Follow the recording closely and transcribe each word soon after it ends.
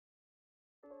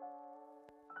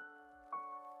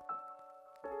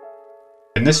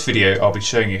In this video I'll be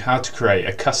showing you how to create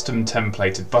a custom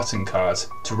templated button card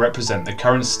to represent the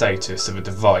current status of a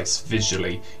device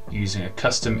visually using a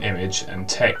custom image and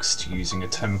text using a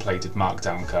templated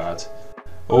markdown card.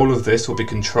 All of this will be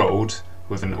controlled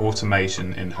with an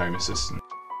automation in Home Assistant.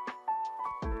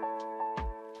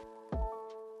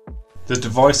 The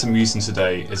device I'm using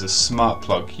today is a smart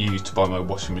plug used by my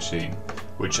washing machine,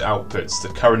 which outputs the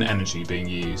current energy being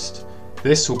used.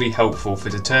 This will be helpful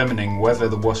for determining whether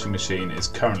the washing machine is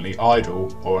currently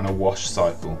idle or on a wash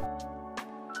cycle.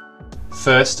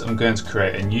 First, I'm going to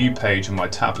create a new page on my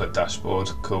tablet dashboard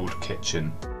called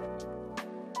Kitchen.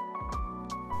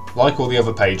 Like all the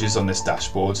other pages on this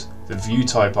dashboard, the view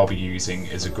type I'll be using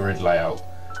is a grid layout.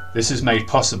 This is made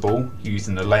possible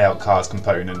using the layout card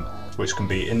component, which can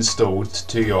be installed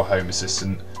to your Home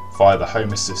Assistant via the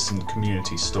Home Assistant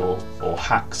Community Store, or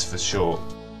HACS for short.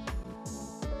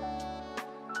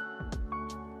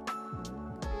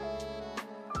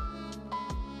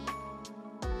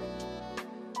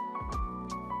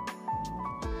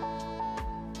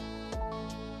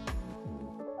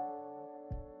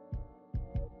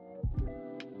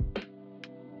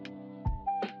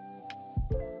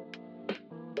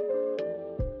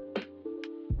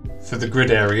 For the grid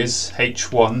areas,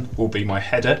 H1 will be my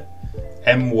header,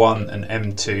 M1 and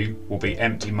M2 will be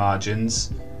empty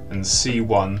margins, and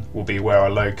C1 will be where I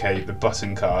locate the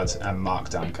button card and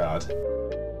markdown card.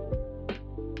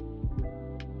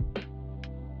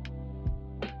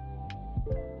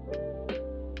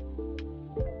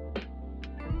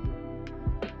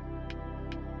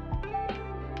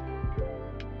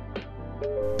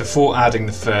 Before adding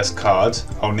the first card,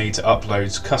 I'll need to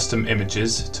upload custom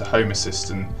images to Home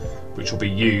Assistant, which will be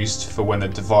used for when the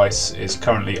device is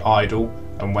currently idle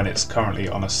and when it's currently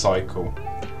on a cycle.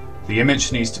 The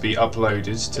image needs to be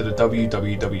uploaded to the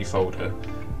www folder,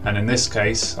 and in this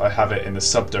case I have it in the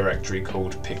subdirectory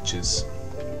called Pictures.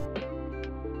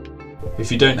 If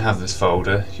you don't have this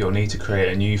folder, you'll need to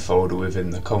create a new folder within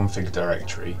the config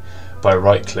directory by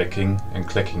right-clicking and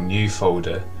clicking New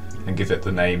Folder and give it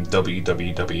the name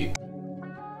www.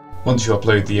 Once you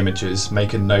upload the images,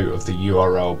 make a note of the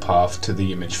URL path to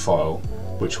the image file,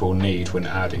 which we'll need when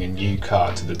adding a new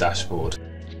card to the dashboard.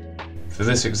 For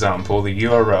this example, the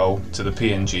URL to the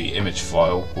PNG image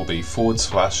file will be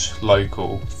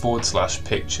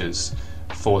 /local/pictures/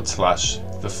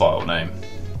 the file name.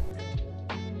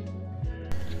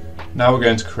 Now we're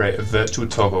going to create a virtual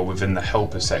toggle within the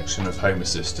helper section of Home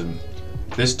Assistant.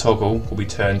 This toggle will be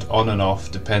turned on and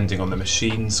off depending on the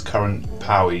machine's current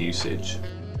power usage.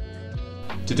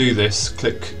 To do this,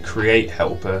 click Create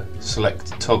Helper,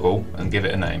 select Toggle and give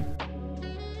it a name.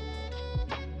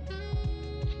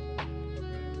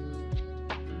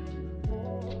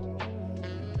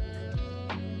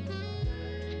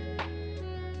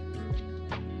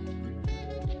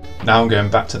 Now I'm going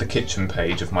back to the kitchen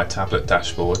page of my tablet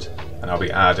dashboard and I'll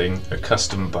be adding a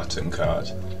custom button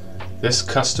card. This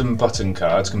custom button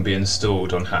card can be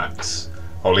installed on HACS.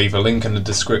 I'll leave a link in the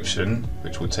description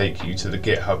which will take you to the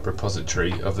GitHub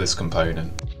repository of this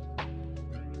component.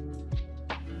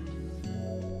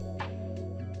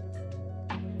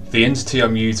 The entity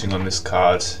I'm using on this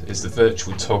card is the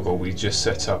virtual toggle we just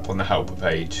set up on the helper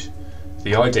page.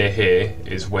 The idea here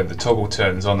is when the toggle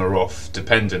turns on or off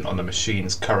dependent on the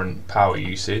machine's current power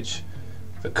usage,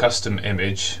 the custom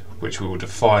image which we will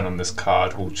define on this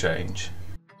card will change.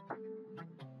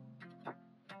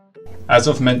 As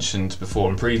I've mentioned before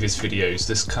in previous videos,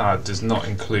 this card does not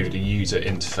include a user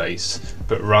interface,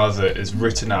 but rather is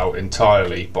written out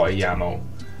entirely by YAML.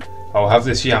 I'll have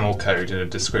this YAML code in the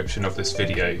description of this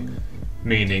video,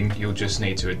 meaning you'll just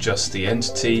need to adjust the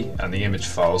entity and the image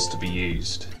files to be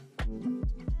used.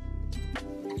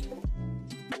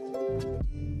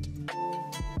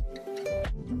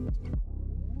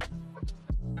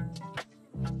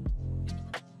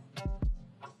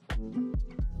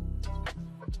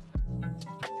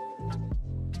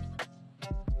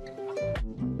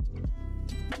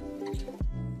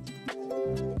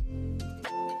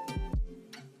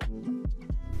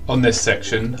 On this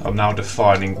section, I'm now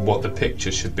defining what the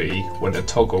picture should be when the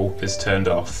toggle is turned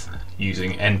off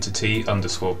using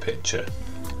entity_picture,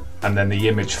 and then the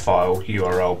image file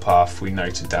URL path we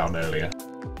noted down earlier.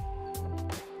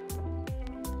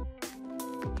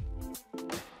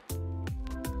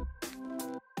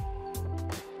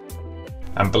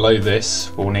 And below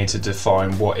this, we'll need to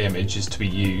define what image is to be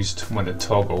used when the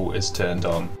toggle is turned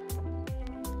on.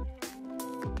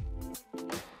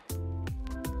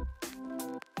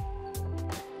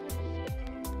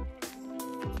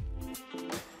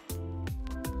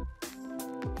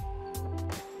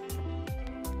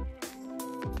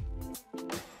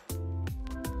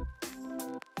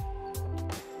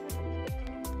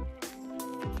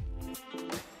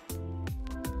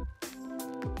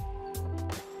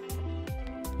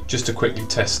 Just to quickly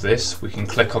test this, we can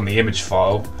click on the image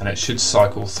file and it should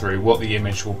cycle through what the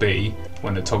image will be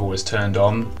when the toggle is turned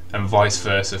on and vice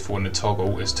versa for when the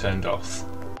toggle is turned off.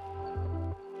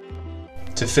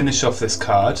 To finish off this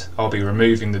card, I'll be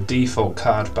removing the default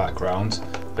card background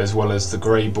as well as the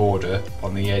grey border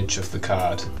on the edge of the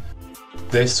card.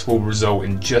 This will result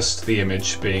in just the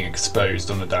image being exposed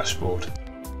on the dashboard.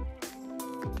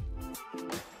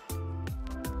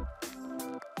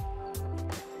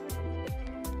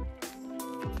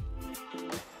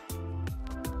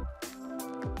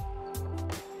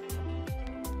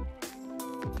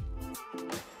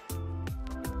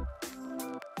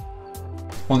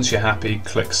 Once you're happy,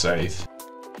 click Save.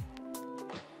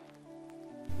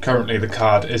 Currently the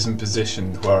card isn't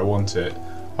positioned where I want it.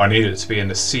 I need it to be in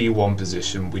the C1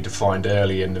 position we defined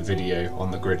earlier in the video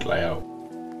on the grid layout.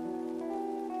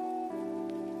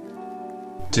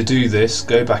 To do this,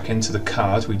 go back into the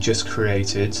card we just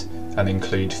created and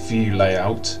include View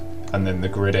Layout and then the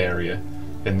grid area.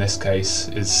 In this case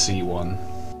is C1.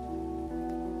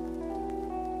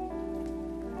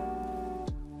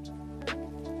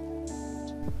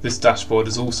 This dashboard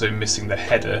is also missing the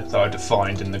header that I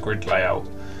defined in the grid layout.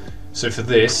 So for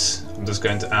this, I'm just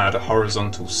going to add a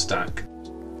horizontal stack.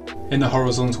 In the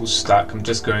horizontal stack, I'm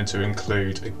just going to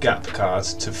include a gap card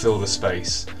to fill the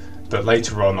space, but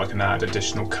later on I can add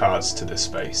additional cards to this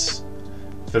space.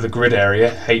 For the grid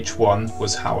area, H1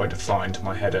 was how I defined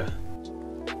my header.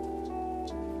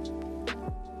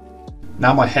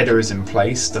 Now my header is in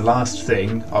place, the last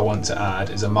thing I want to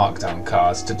add is a markdown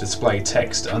card to display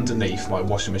text underneath my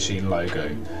washing machine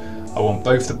logo. I want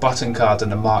both the button card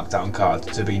and the markdown card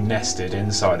to be nested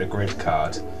inside a grid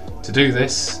card. To do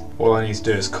this, all I need to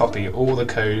do is copy all the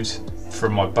code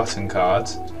from my button card,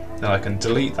 then I can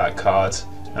delete that card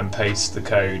and paste the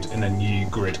code in a new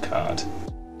grid card.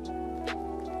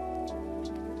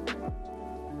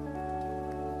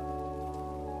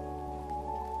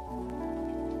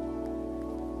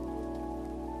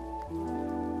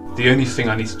 The only thing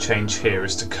I need to change here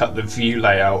is to cut the view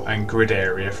layout and grid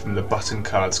area from the button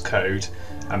card's code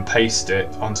and paste it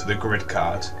onto the grid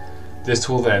card. This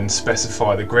will then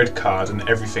specify the grid card and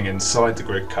everything inside the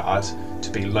grid card to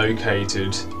be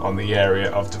located on the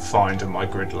area I've defined in my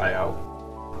grid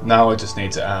layout. Now I just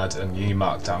need to add a new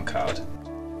markdown card.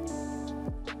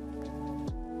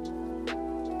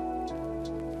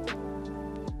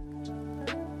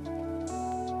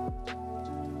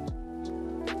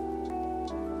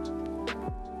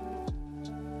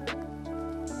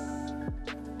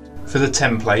 For the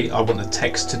template, I want the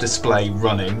text to display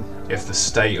running if the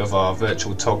state of our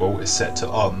virtual toggle is set to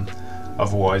on,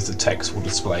 otherwise the text will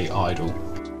display idle.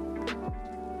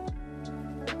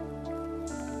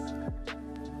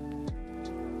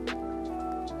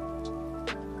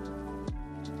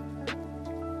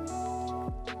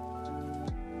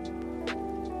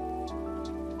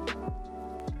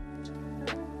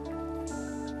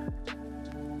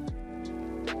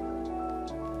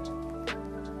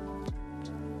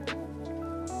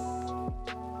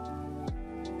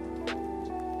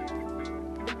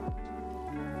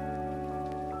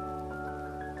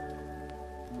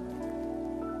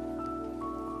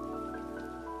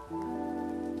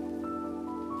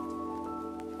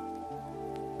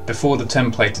 Before the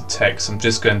templated text, I'm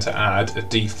just going to add a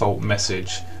default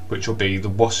message, which will be the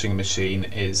washing machine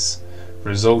is,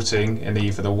 resulting in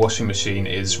either the washing machine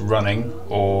is running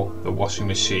or the washing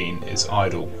machine is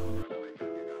idle.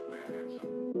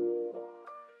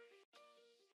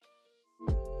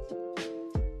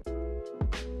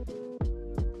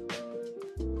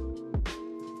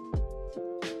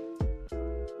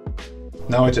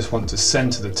 Now I just want to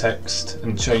center the text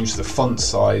and change the font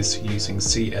size using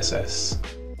CSS.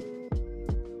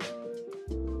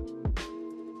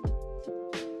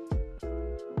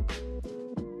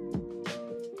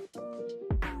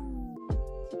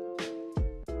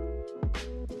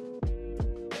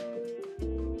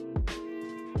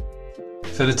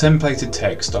 For the templated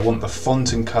text, I want the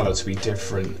font and colour to be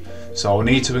different, so I'll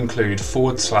need to include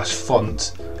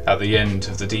 /font at the end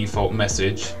of the default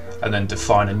message and then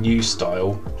define a new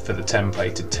style for the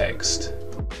templated text.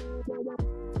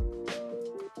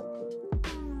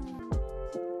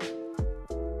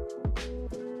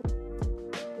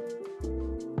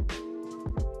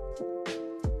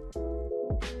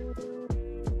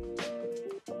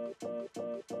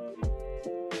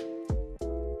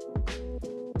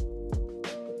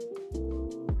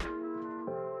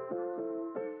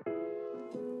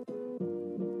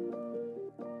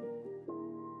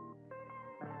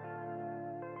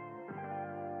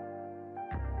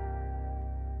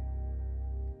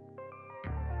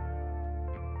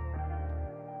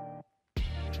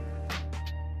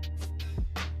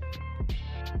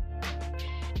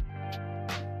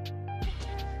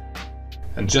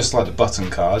 And just like the button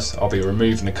card, I'll be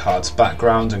removing the card's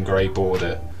background and grey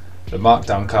border. The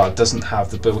markdown card doesn't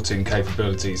have the built-in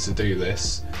capabilities to do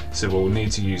this, so we'll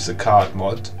need to use the card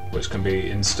mod, which can be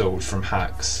installed from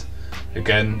Hacks.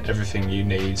 Again, everything you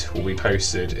need will be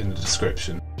posted in the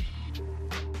description.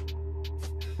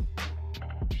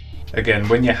 Again,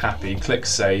 when you're happy, click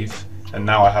Save, and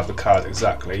now I have the card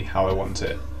exactly how I want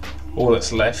it. All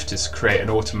that's left is to create an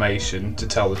automation to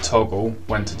tell the toggle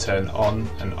when to turn on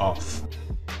and off.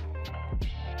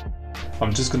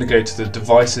 I'm just going to go to the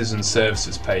Devices and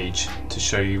Services page to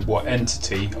show you what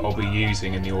entity I'll be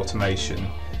using in the automation.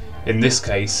 In this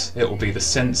case, it will be the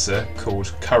sensor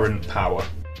called Current Power.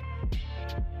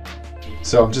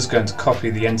 So I'm just going to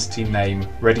copy the entity name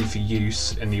ready for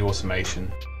use in the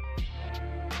automation.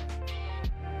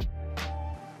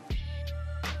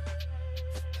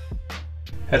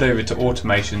 Head over to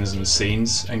Automations and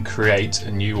Scenes and create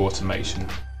a new automation.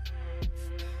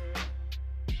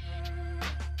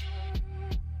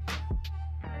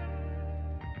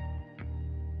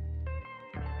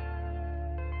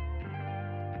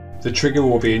 The trigger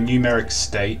will be a numeric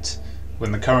state.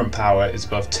 When the current power is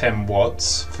above 10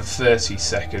 watts for 30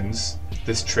 seconds,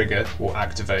 this trigger will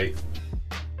activate.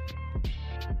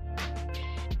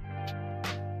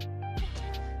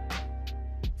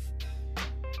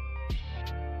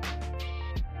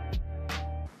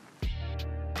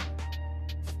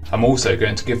 I'm also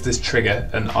going to give this trigger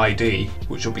an ID,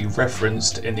 which will be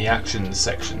referenced in the Actions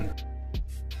section.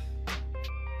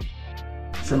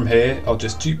 From here, I'll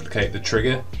just duplicate the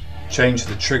trigger, change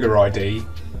the trigger ID,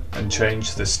 and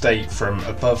change the state from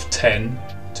above 10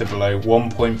 to below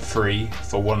 1.3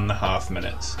 for 1.5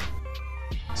 minutes.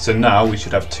 So now we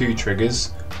should have two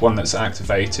triggers, one that's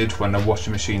activated when the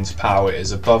washing machine's power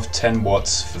is above 10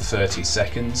 watts for 30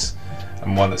 seconds,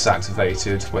 and one that's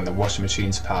activated when the washing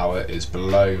machine's power is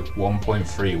below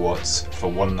 1.3 watts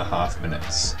for 1.5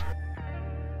 minutes.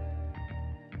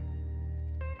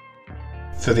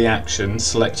 For the action,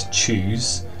 select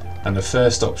Choose, and the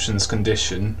first option's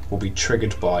condition will be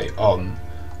triggered by ON,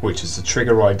 which is the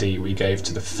trigger ID we gave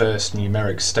to the first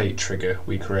numeric state trigger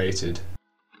we created.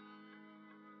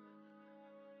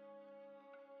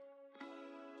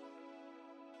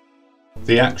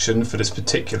 The action for this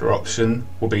particular option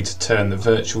will be to turn the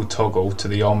virtual toggle to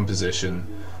the on position,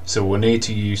 so we'll need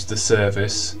to use the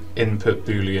service input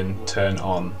boolean turn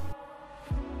on.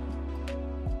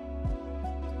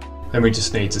 Then we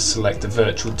just need to select the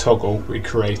virtual toggle we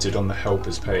created on the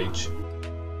helpers page.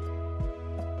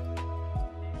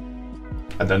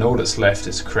 And then all that's left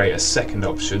is to create a second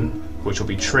option, which will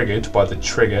be triggered by the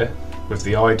trigger with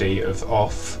the ID of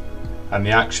off, and the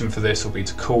action for this will be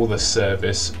to call the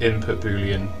service input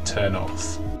boolean turn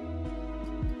off.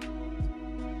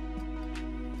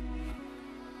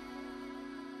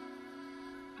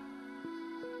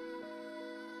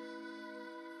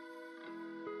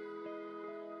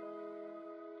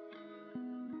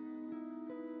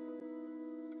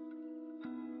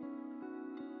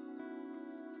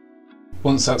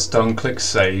 Once that's done, click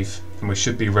Save, and we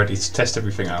should be ready to test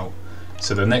everything out.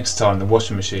 So the next time the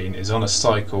washing machine is on a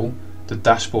cycle, the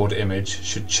dashboard image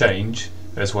should change,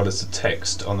 as well as the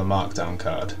text on the markdown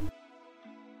card.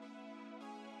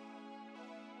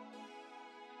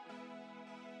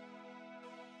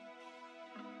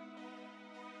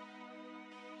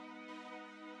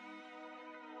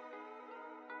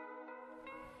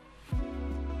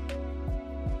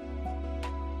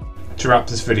 To wrap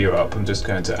this video up, I'm just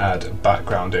going to add a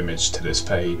background image to this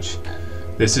page.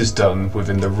 This is done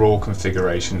within the raw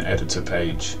configuration editor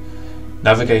page.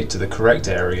 Navigate to the correct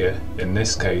area, in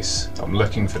this case I'm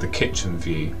looking for the kitchen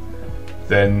view.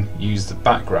 Then use the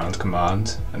background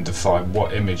command and define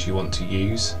what image you want to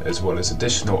use, as well as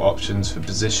additional options for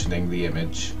positioning the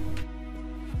image.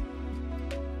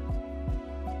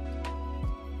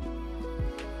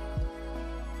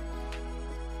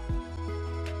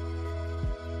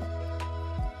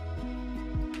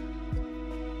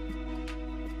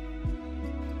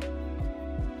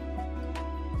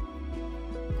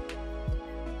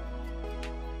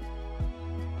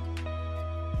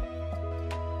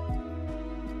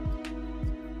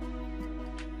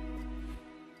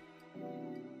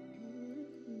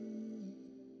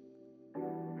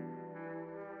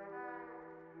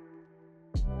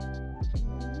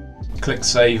 Click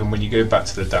Save, and when you go back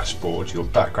to the dashboard, your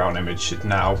background image should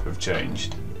now have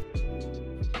changed.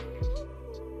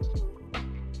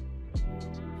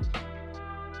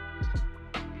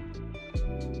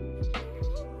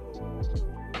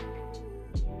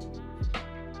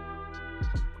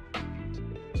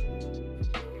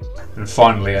 And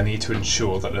finally, I need to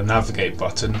ensure that the navigate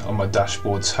button on my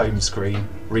dashboard's home screen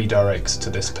redirects to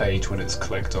this page when it's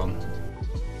clicked on.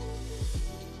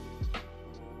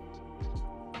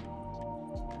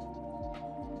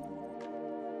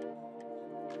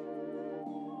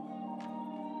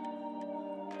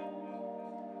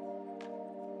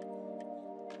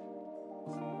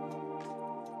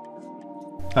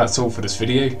 That's all for this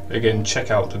video. Again, check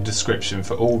out the description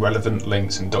for all relevant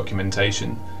links and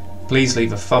documentation. Please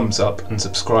leave a thumbs up and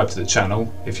subscribe to the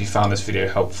channel if you found this video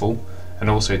helpful, and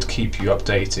also to keep you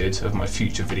updated of my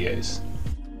future videos.